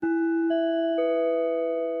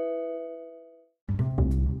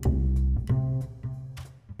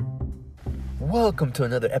Welcome to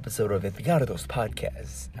another episode of Edgardo's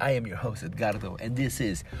Podcast. I am your host, Edgardo, and this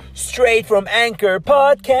is Straight from Anchor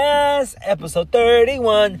Podcast, episode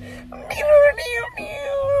 31.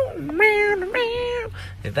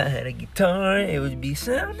 If I had a guitar, it would be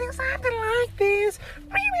something like this.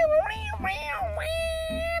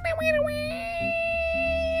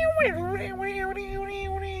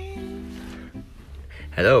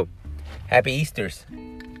 Hello. Happy Easters.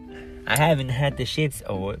 I haven't had the shits.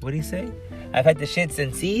 Oh, what do you say? I've had the shits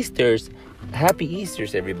since Easters. Happy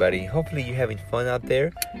Easters, everybody. Hopefully you're having fun out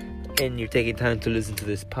there and you're taking time to listen to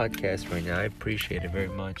this podcast right now. I appreciate it very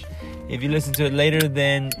much. If you listen to it later,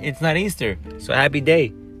 then it's not Easter. So happy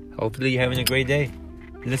day. Hopefully you're having a great day.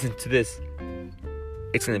 Listen to this.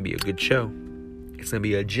 It's going to be a good show. It's going to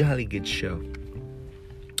be a jolly good show.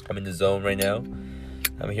 I'm in the zone right now.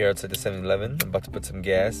 I'm here outside the 7-Eleven. I'm about to put some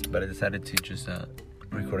gas, but I decided to just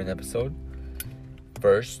record an episode.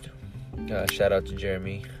 First, shout out to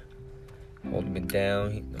Jeremy, holding me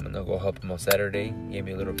down. I'm gonna go help him on Saturday. He gave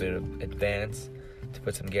me a little bit of advance to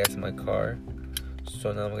put some gas in my car.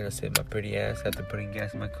 So now I'm gonna save my pretty ass after putting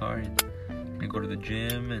gas in my car and go to the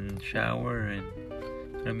gym and shower and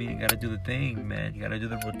you gotta do the thing, man. You gotta do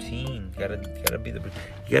the routine. You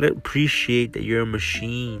gotta appreciate that you're a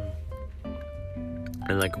machine.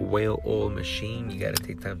 And like a well-oiled machine, you gotta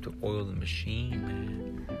take time to oil the machine,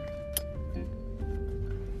 man.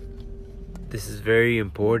 This is very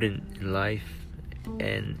important in life,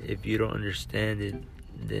 and if you don't understand it,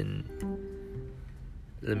 then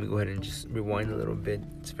let me go ahead and just rewind a little bit.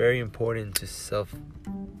 It's very important to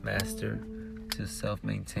self-master, to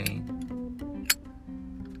self-maintain.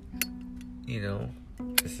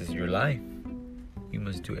 This is your life. You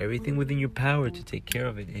must do everything within your power to take care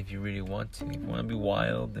of it if you really want to. If you want to be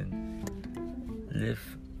wild and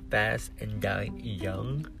live fast and die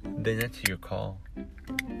young, then that's your call.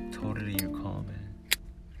 Totally your call, man.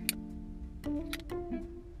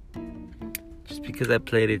 Just because I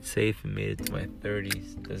played it safe and made it to my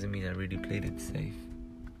 30s doesn't mean I really played it safe.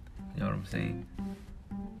 You know what I'm saying?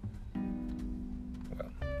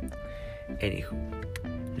 Well, anywho,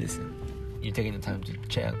 listen. You're taking the time to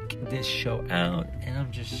check this show out, and I'm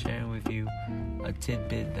just sharing with you a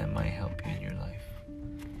tidbit that might help you in your life.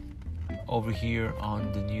 Over here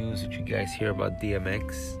on the news, did you guys hear about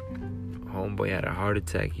DMX? Homeboy had a heart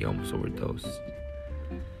attack. He almost overdosed.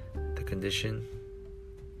 The condition,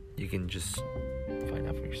 you can just find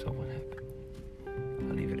out for yourself what happened.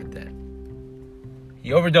 I'll leave it at that.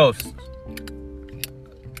 He overdosed.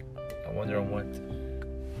 I wonder on what.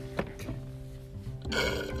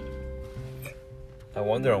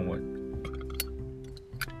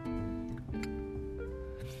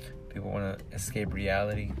 People want to escape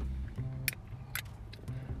reality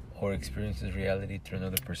or experiences reality through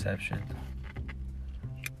another perception,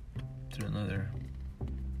 through another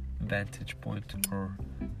vantage point or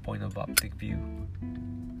point of optic view.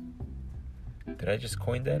 Did I just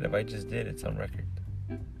coin that? If I just did, it's on record.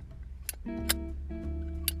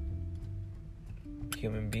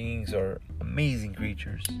 Human beings are amazing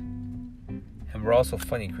creatures. And we're also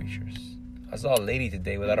funny creatures. I saw a lady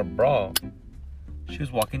today without a bra. She was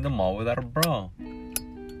walking the mall without a bra.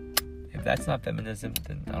 If that's not feminism,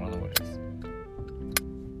 then I don't know what is.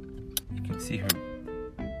 You can see her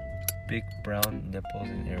big brown nipples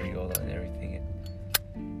and areola and everything.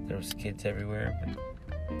 And there was kids everywhere, but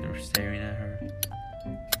they were staring at her.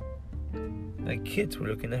 Like kids were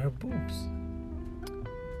looking at her boobs.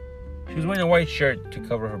 She was wearing a white shirt to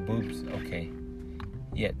cover her boobs. Okay.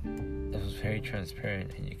 Yet it was very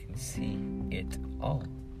transparent and you can see it all.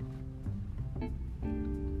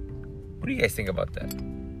 What do you guys think about that?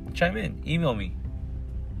 Chime in, email me.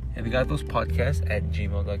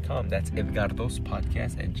 Edgardospodcast@gmail.com. That's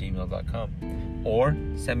Edgardospodcast@gmail.com. Or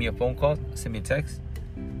send me a phone call, send me a text.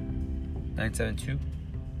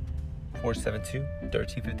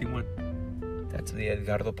 972-472-1351. That's the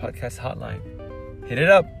Edgardo Podcast hotline. Hit it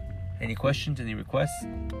up. Any questions, any requests,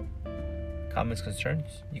 comments,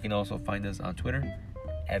 concerns? You can also find us on Twitter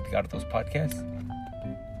 @Edgardo's Podcast,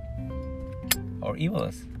 or email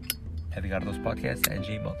us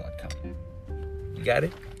Edgardo'sPodcast@gmail.com. You got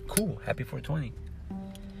it? Cool. Happy 420.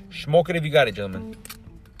 Smoke it if you got it, gentlemen.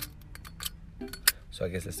 So I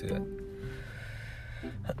guess let's do that.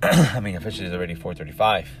 Officially it's already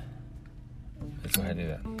 4:35. Let's go ahead and do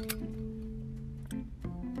that.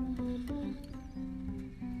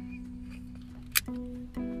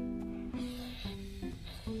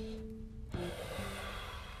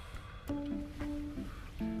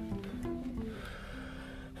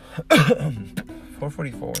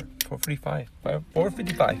 $4.44, $4.45,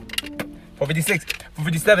 $4.55, $4.56,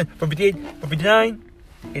 $4.57, $4.58, $4.59.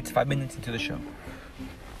 It's 5 minutes into the show.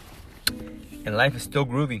 And life is still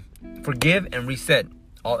groovy. Forgive and reset.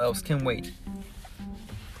 All else can wait.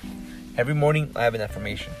 Every morning I have an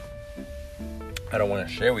affirmation. I don't want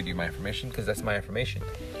to share with you my affirmation because that's my affirmation.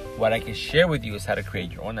 What I can share with you is how to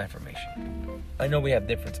create your own affirmation. I know we have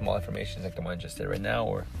different small affirmations like the one I just said right now,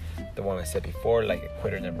 or the one I said before, like a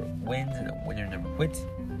quitter never wins and a winner never quits.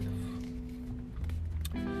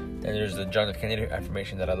 Then there's the John F. Kennedy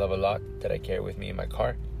affirmation that I love a lot, that I carry with me in my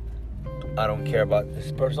car. I don't care about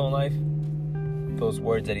his personal life. Those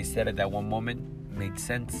words that he said at that one moment made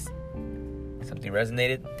sense. Something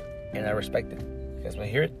resonated, and I respect it. You guys want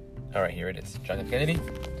to hear it? All right, here it is. John F. Kennedy,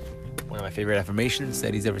 one of my favorite affirmations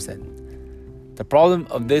that he's ever said. The problem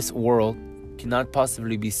of this world cannot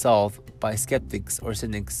possibly be solved by skeptics or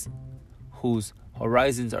cynics whose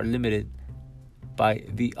horizons are limited by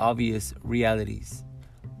the obvious realities.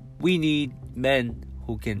 We need men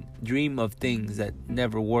who can dream of things that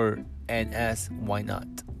never were and ask why not.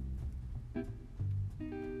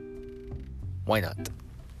 Why not?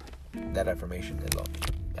 That affirmation alone.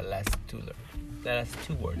 The last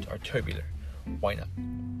two words are tubular. Why not?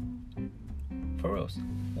 For reals.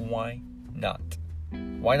 Why not?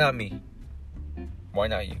 Why not me? Why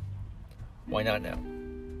not you? Why not now?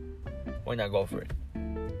 Why not go for it?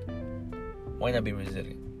 Why not be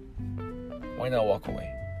resilient? Why not walk away?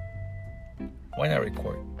 Why not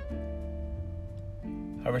record?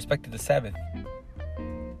 I respected the Sabbath.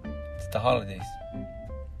 It's the holidays.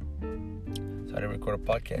 So I didn't record a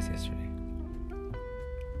podcast yesterday.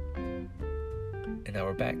 And now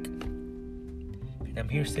we're back. And I'm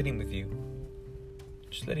here sitting with you.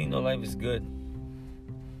 Just letting you know life is good.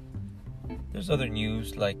 There's other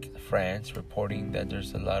news like France reporting that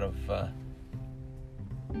there's a lot of,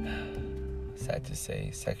 sad to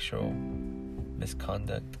say, sexual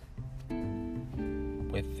misconduct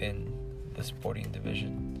within the sporting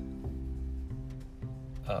division.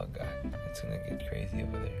 Oh God, it's gonna get crazy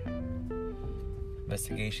over there.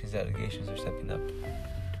 Investigations, allegations are stepping up.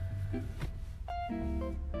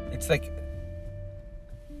 It's like,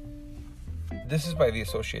 this is by the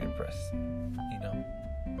Associated Press, you know.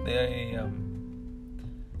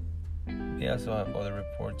 They also have other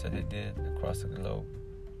reports that they did across the globe.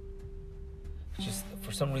 Just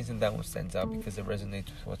for some reason that one stands out because it resonates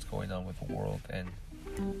with what's going on with the world and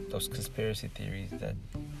those conspiracy theories that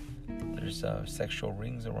there's sexual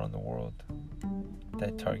rings around the world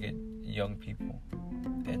that target young people,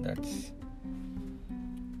 and that's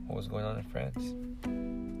what was going on in France.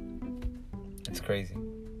 It's crazy.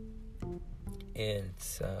 And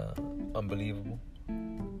it's unbelievable.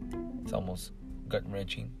 It's almost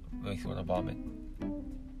gut-wrenching. Makes you want to vomit.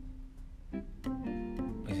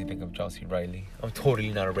 Makes you think of John C. Reilly. I'm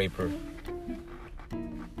totally not a raper.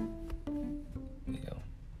 You know.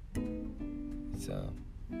 It's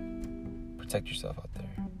protect yourself out there.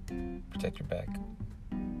 Protect your back.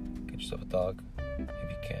 Get yourself a dog if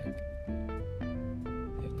you can.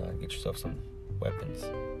 If not, get yourself some weapons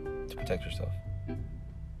to protect yourself.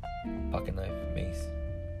 Pocket knife, mace,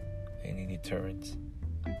 any deterrents,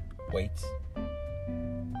 weights,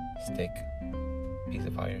 stick, piece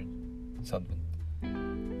of iron, something.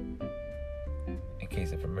 In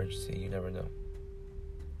case of emergency, you never know.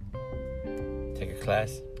 Take a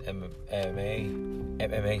class, MMA,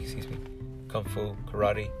 Kung Fu,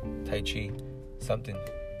 Karate, Tai Chi, something.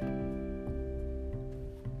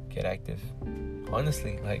 Get active.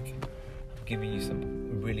 Honestly, like, I'm giving you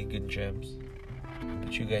some really good gems.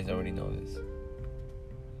 But you guys already know this.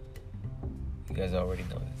 You guys already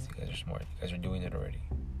know this. You guys are smart. You guys are doing it already.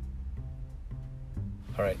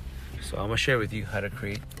 Alright, so I'm going to share with you how to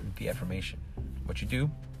create the affirmation. What you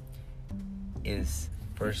do is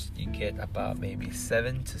first you get about maybe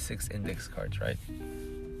 7 to 6 index cards, right?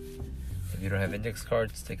 If you don't have index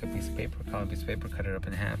cards, take a piece of paper, common piece of paper, cut it up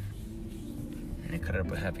in half. And then cut it up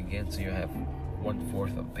in half again so you have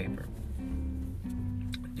 1/4 of paper.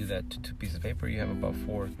 Do that to 2 pieces of paper, you have about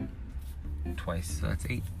 4 twice, so that's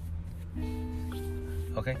 8.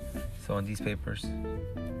 Okay, so on these papers,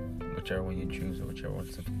 whichever one you choose or whichever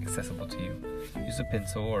one's accessible to you, use a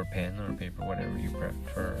pencil or a pen or a paper, whatever you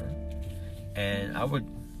prefer. And I would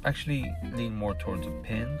actually lean more towards a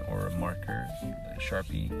pen or a marker, a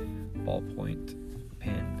Sharpie, ballpoint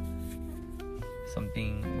pen,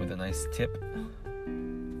 something with a nice tip.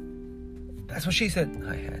 That's what she said.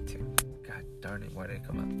 I had to. God darn it, why did it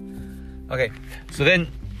come out? Okay, so then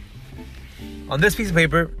on this piece of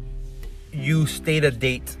paper, you state a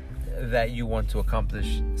date that you want to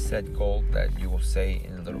accomplish said goal that you will say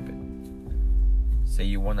in a little bit. Say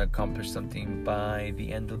you want to accomplish something by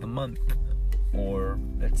the end of the month, or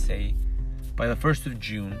let's say by the 1st of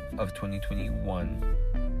June of 2021,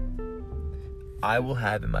 I will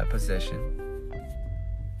have in my possession,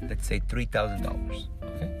 let's say $3,000.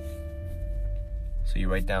 Okay? So you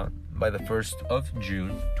write down, by the 1st of June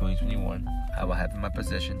 2021, I will have in my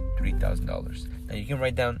possession $3,000. Now you can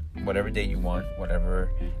write down whatever date you want, whatever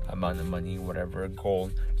amount of money, whatever goal.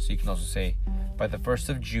 So you can also say, by the 1st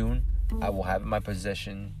of June, I will have in my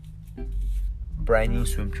possession brand new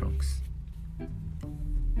swim trunks.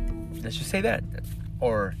 Let's just say that.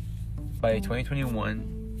 Or by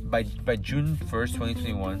 2021, by June 1st,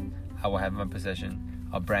 2021, I will have in my possession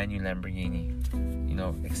a brand new Lamborghini. You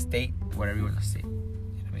know, state whatever you want to state.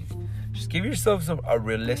 Just give yourself a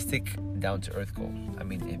realistic, down-to-earth goal. I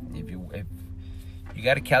mean, if you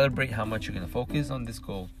got to calibrate how much you're going to focus on this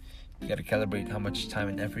goal, you got to calibrate how much time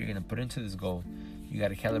and effort you're going to put into this goal. You got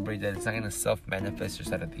to calibrate that it's not going to self-manifest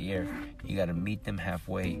just out of the air. You got to meet them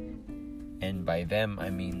halfway. And by them, I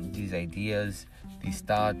mean these ideas, these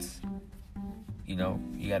thoughts. You know,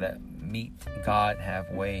 you got to meet God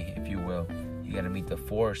halfway, if you will. You got to meet the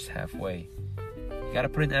force halfway. You got to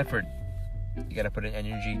put in effort. You got to put in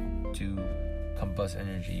energy to combust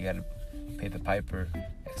energy. You got to pay the piper,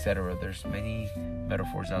 etc. There's many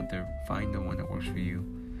metaphors out there. Find the one that works for you.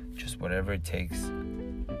 Just whatever it takes,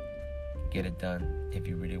 get it done. If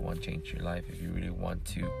you really want to change your life, if you really want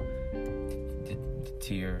to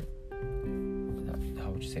how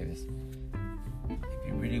would you say this? If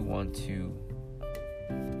you really want to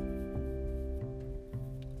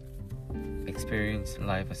experience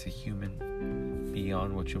life as a human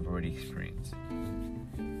beyond what you've already experienced.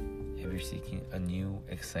 If you're seeking a new,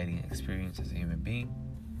 exciting experience as a human being,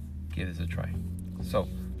 give this a try. So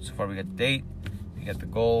far we got the date, we got the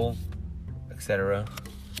goal, etc.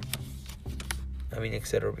 I mean,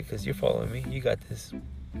 etc. because you're following me. You got this.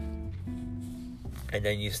 And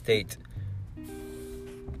then you state,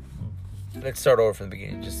 let's start over from the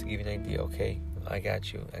beginning, just to give you an idea, okay? I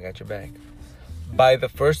got you. I got your back. By the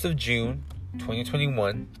 1st of June,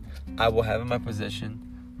 2021, I will have in my possession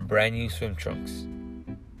brand new swim trunks,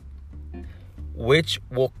 which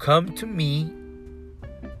will come to me.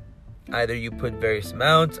 Either you put various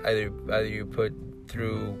amounts, either you put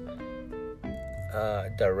through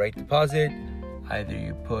direct deposit, either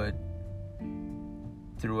you put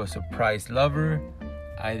through a surprise lover,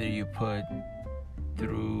 either you put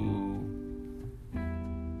through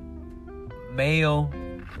mail.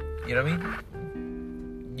 You know what I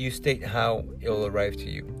mean? You state how it will arrive to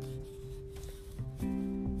you.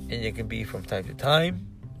 And it can be from time to time,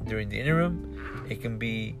 during the interim. It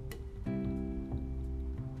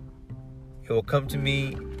will come to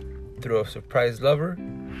me through a surprise lover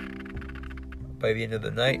by the end of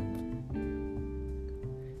the night.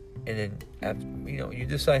 And then, you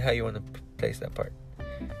decide how you want to place that part.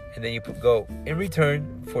 And then you go, in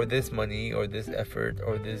return for this money or this effort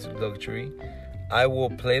or this luxury, I will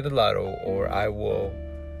play the lotto, or I will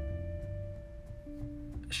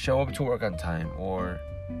show up to work on time, or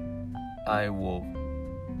I will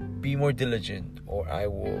be more diligent, or I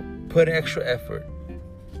will put extra effort,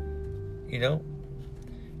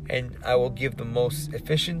 and I will give the most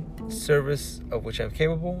efficient service of which I'm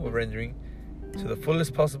capable of rendering to the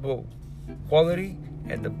fullest possible quality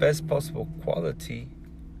and the best possible quality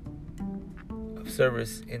of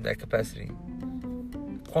service in that capacity.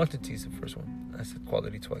 Quantity is the first one. I said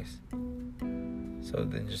quality twice. So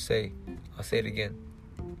then just I'll say it again.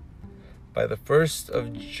 By the 1st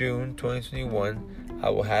of June 2021, I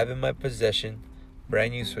will have in my possession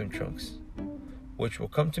brand new swim trunks, which will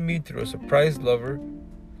come to me through a surprise lover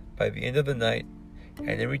by the end of the night,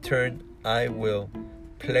 and in return, I will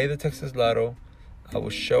play the Texas Lotto. I will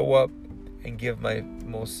show up and give my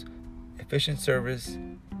most efficient service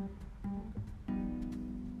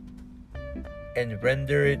and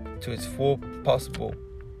render it to its full possible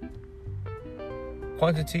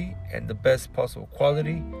quantity and the best possible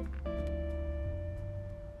quality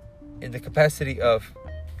in the capacity of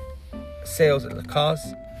sales at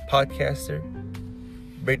Lacoste, podcaster,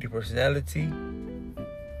 radio personality,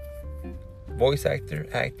 voice actor.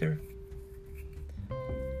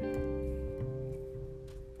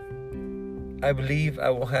 I believe I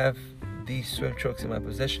will have these swim trunks in my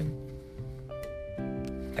possession.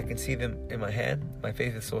 I can see them in my hand. My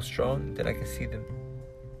faith is so strong that I can see them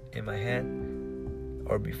in my hand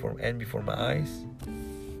or before my eyes.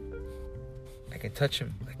 I can touch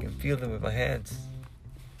them. I can feel them with my hands.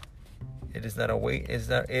 It is not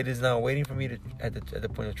waiting for me to at the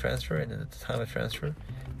point of transfer and at the time of transfer,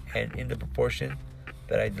 and in the proportion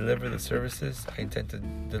that I deliver the services I intend to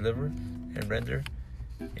deliver and render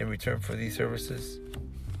in return for these services.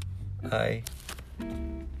 I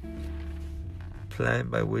plan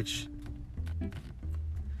by which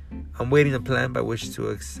I'm waiting a plan by which to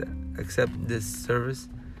accept this service,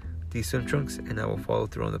 these swim trunks, and I will follow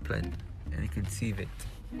through on the plan and conceive it.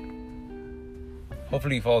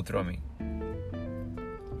 Hopefully you follow through on me.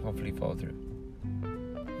 Hopefully you follow through.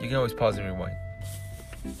 You can always pause and rewind.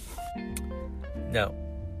 Now,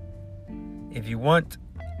 if you want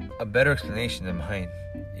a better explanation than mine,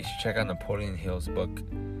 you should check out Napoleon Hill's book,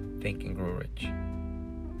 Think and Grow Rich.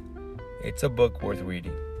 It's a book worth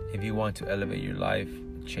reading. If you want to elevate your life,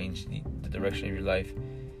 change the direction of your life,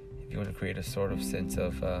 if you want to create a sort of sense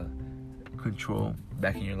of control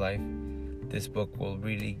back in your life, this book will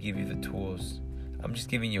really give you the tools. I'm just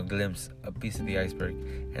giving you a glimpse, a piece of the iceberg.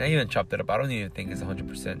 And I even chopped it up. I don't even think it's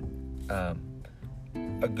 100%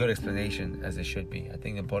 a good explanation as it should be. I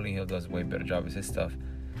think Napoleon Hill does a way better job with his stuff.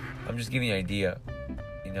 I'm just giving you an idea.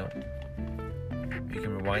 You know, you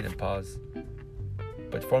can rewind and pause,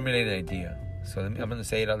 but formulate an idea. So I'm going to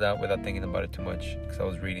say it out loud without thinking about it too much because I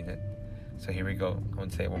was reading it. So here we go. I'm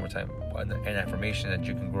going to say it one more time. An affirmation that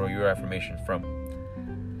you can grow your affirmation from.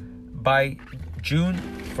 By June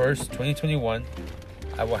 1st, 2021,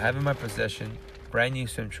 I will have in my possession brand new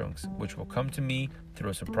swim trunks, which will come to me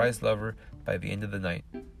through a surprise lover by the end of the night.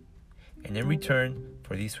 And in return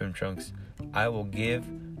for these swim trunks, I will give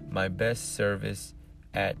my best service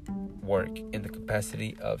at work in the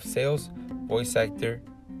capacity of sales, voice actor,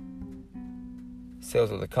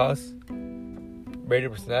 sales of the cause, radio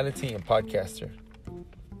personality, and podcaster.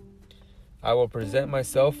 I will present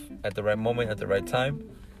myself at the right moment, at the right time,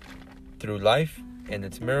 through life and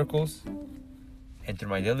its miracles, and through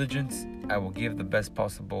my diligence, I will give the best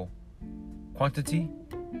possible quantity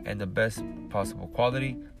and the best possible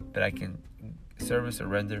quality that I can service or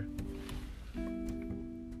render.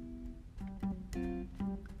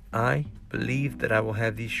 I believe that I will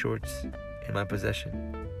have these shorts in my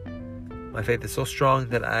possession. My faith is so strong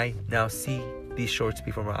that I now see these shorts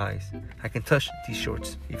before my eyes. I can touch these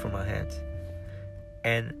shorts before my hands.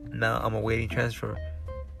 And now I'm awaiting transfer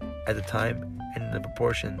at the time and in the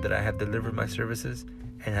proportion that I have delivered my services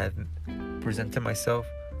and have presented myself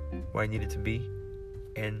where I needed to be.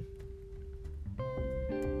 And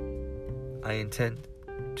I intend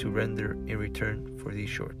to render in return for these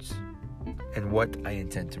shorts. And what I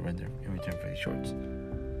intend to render in return for these shorts.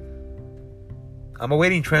 I'm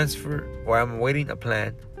awaiting transfer, or I'm awaiting a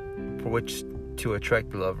plan for which to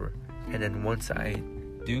attract the lover. And then once I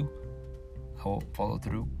do, I will follow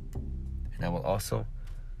through. And I will also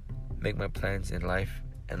make my plans in life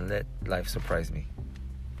and let life surprise me.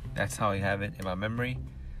 That's how I have it in my memory.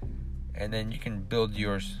 And then you can build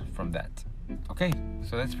yours from that. Okay,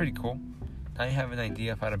 so that's pretty cool. Now you have an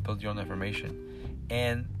idea of how to build your own affirmation.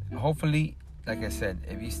 And hopefully, like I said,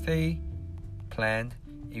 if you stay planned,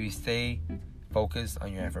 if you stay focused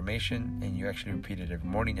on your affirmation and you actually repeat it every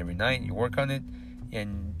morning, every night, you work on it,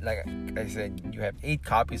 and like I said, you have 8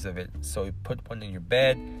 copies of it. So you put one in your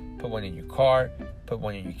bed, put one in your car, put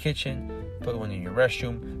one in your kitchen, put one in your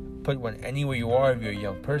restroom, put one anywhere you are if you're a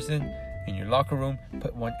young person, in your locker room,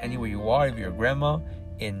 put one anywhere you are if you're a grandma,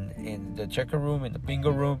 in the checker room, in the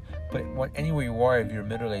bingo room, put one anywhere you are if you're a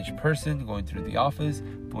middle-aged person going through the office,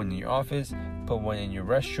 put one in your office, put one in your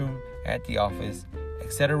restroom at the office,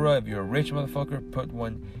 etc. If you're a rich motherfucker, put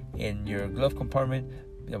one in your glove compartment.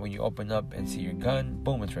 That when you open up and see your gun,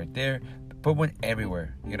 boom, it's right there. Put one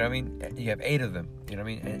everywhere. You know what I mean? You have 8 of them. You know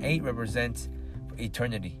what I mean? And 8 represents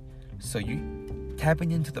eternity. So you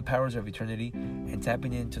tapping into the powers of eternity and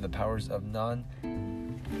tapping into the powers of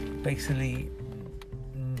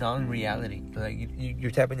non-reality. Like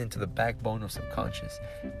you're tapping into the backbone of subconscious.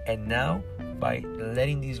 And now, by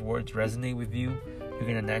letting these words resonate with you, you're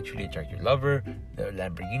going to naturally attract your lover, the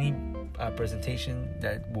Lamborghini presentation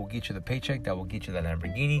that will get you the paycheck, that will get you the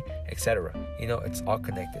Lamborghini, etc. You know, it's all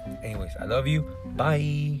connected. Anyways, I love you.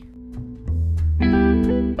 Bye.